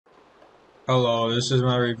Hello, this is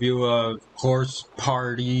my review of Corpse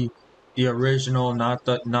Party, the original, not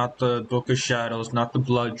the Book of Shadows, not the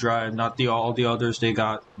Blood Drive, not the all the others they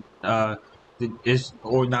got. Is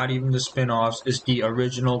or not even the spin-offs. It's the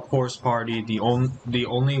original Corpse Party, the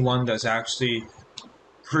only one that's actually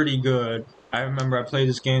pretty good. I remember I played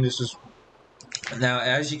this game. This is now,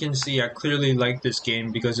 as you can see, I clearly like this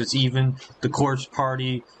game because it's even the Corpse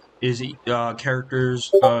Party is characters.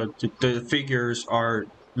 The figures are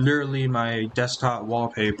literally my desktop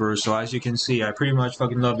wallpaper. So as you can see, I pretty much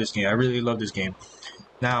fucking love this game. I really love this game.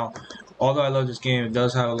 Now, although I love this game, it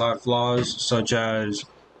does have a lot of flaws, such as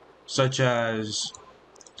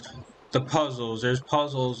the puzzles. There's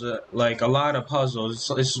puzzles, like a lot of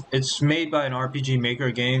puzzles. It's made by an RPG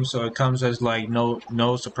Maker game, so it comes as like no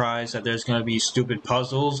surprise that there's gonna be stupid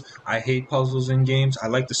puzzles. I hate puzzles in games. I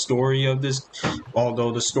like the story of this,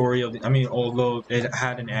 although although it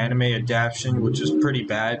had an anime adaptation, which is pretty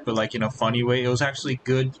bad, but like in a funny way. It was actually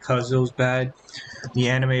good because it was bad. The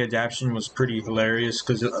anime adaptation was pretty hilarious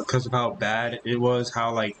because of how bad it was,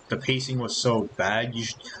 how like the pacing was so bad.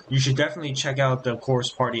 You should definitely check out the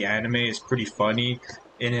Course Party anime. It's pretty funny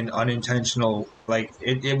in an unintentional, like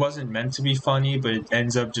it wasn't meant to be funny, but it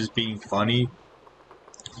ends up just being funny.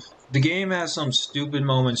 The game has some stupid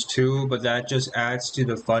moments too, but that just adds to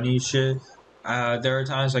the funny shit. There are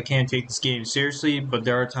times I can't take this game seriously, but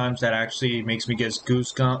there are times that actually makes me get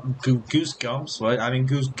goose gumps. What I mean,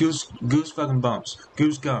 goose fucking bumps,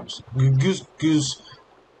 goose gumps,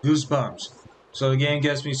 goosebumps. So the game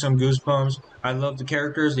gets me some goosebumps. I love the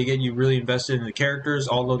characters; they get you really invested in the characters.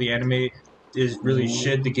 Although the anime is really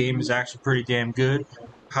shit, the game is actually pretty damn good.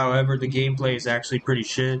 However, the gameplay is actually pretty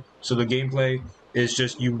shit. So the gameplay is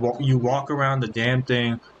just you walk around the damn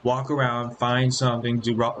thing, walk around, find something,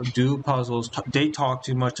 do puzzles. They talk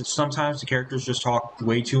too much. Sometimes the characters just talk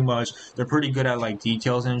way too much. They're pretty good at like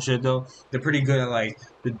details and shit though. They're pretty good at like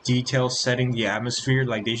the details setting the atmosphere.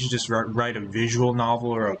 Like they should just write a visual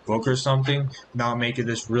novel or a book or something, not make it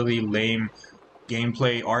this really lame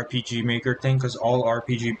gameplay RPG Maker thing. Because all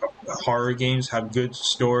RPG horror games have good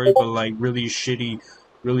story, but like really shitty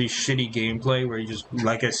gameplay where you just,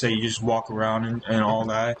 like I say, you just walk around and all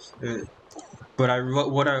that. But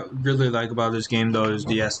what I really like about this game though is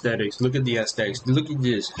the aesthetics. Look at the aesthetics. Look at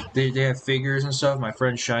this. They have figures and stuff. My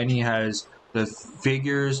friend Shiny has the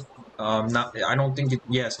figures. Not I don't think it.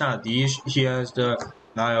 Yeah, it's not these. He has the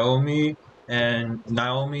Naomi and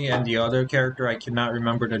the other character I cannot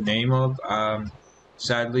remember the name of.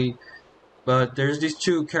 Sadly, but there's these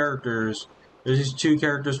two characters. There's these two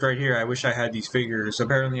characters right here. I wish I had these figures.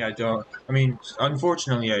 Apparently I don't. I mean,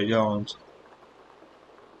 unfortunately I don't.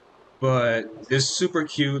 But it's super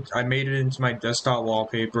cute. I made it into my desktop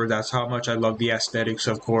wallpaper. That's how much I love the aesthetics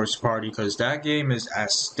of Corpse Party, because that game is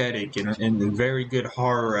aesthetic and a very good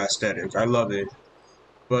horror aesthetic. I love it.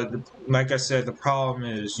 But like I said, the problem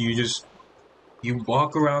is you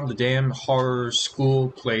walk around the damn horror school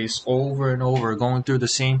place over and over, going through the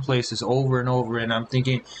same places over and over, and I'm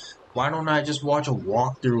thinking, why don't I just watch a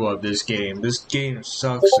walkthrough of this game? This game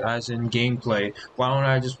sucks as in gameplay. Why don't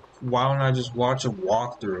I just watch a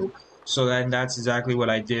walkthrough? So then that's exactly what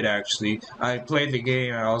I did actually. I played the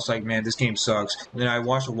game and I was like, man, this game sucks. And then I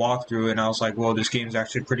watched a walkthrough and I was like, well, this game is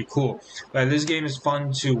actually pretty cool. But this game is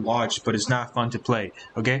fun to watch, but it's not fun to play.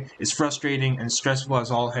 Okay? It's frustrating and stressful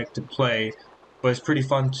as all heck to play, but it's pretty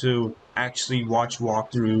fun to actually watch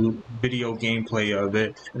walkthrough video gameplay of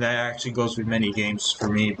it. And that actually goes with many games for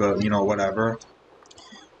me, but whatever.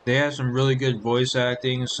 They have some really good voice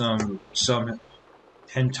acting, some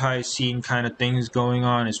hentai scene kind of things going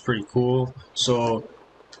on. It's pretty cool. So,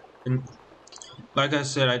 and like I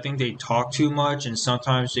said, I think they talk too much, and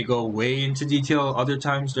sometimes they go way into detail. Other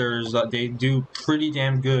times, they do pretty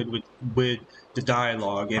damn good with the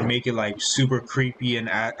dialogue and make it like super creepy and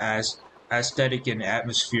as aesthetic and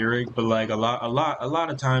atmospheric. But like a lot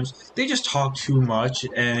of times, they just talk too much,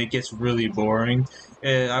 and it gets really boring.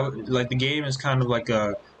 And like the game is kind of like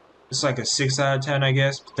it's like a 6 out of 10, I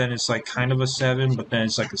guess. But then it's like kind of a 7, but then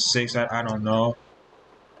it's like a 6. I don't know.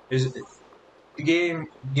 Is the game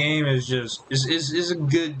is just is a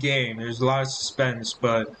good game. There's a lot of suspense,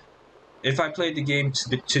 but if I played the game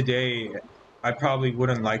today, I probably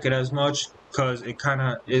wouldn't like it as much because it kind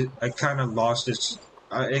of lost its.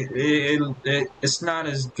 It's not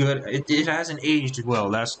as good. It hasn't aged well.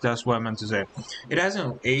 That's what I meant to say. It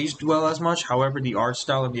hasn't aged well as much. However, the art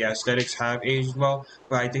style and the aesthetics have aged well.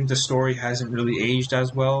 But I think the story hasn't really aged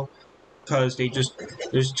as well because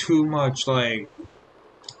there's too much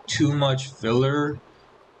filler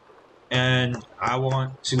and I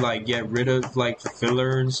want to like get rid of like the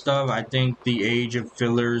filler and stuff. I think the age of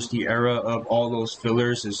fillers, the era of all those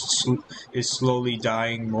fillers is slowly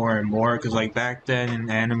dying more and more. Because like back then in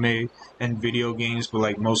anime and video games, but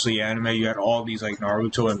like mostly anime, you had all these like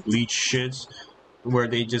Naruto and Bleach shits where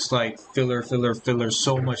they just like filler,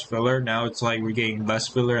 so much filler. Now it's like we're getting less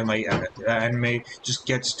filler, and like anime just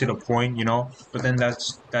gets to the point, you know. But then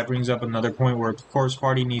that brings up another point where Course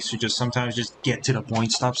Party needs to just sometimes just get to the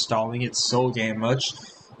point, stop stalling it so damn much.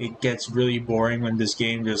 It gets really boring when this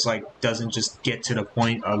game just like doesn't just get to the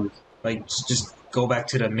point of like just go back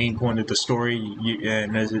to the main point of the story.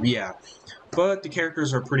 Yeah. But the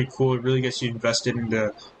characters are pretty cool. It really gets you invested in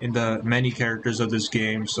the many characters of this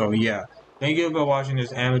game. So yeah, thank you for watching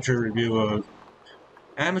this amateur review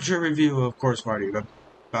of Course Party. Bye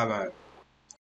bye.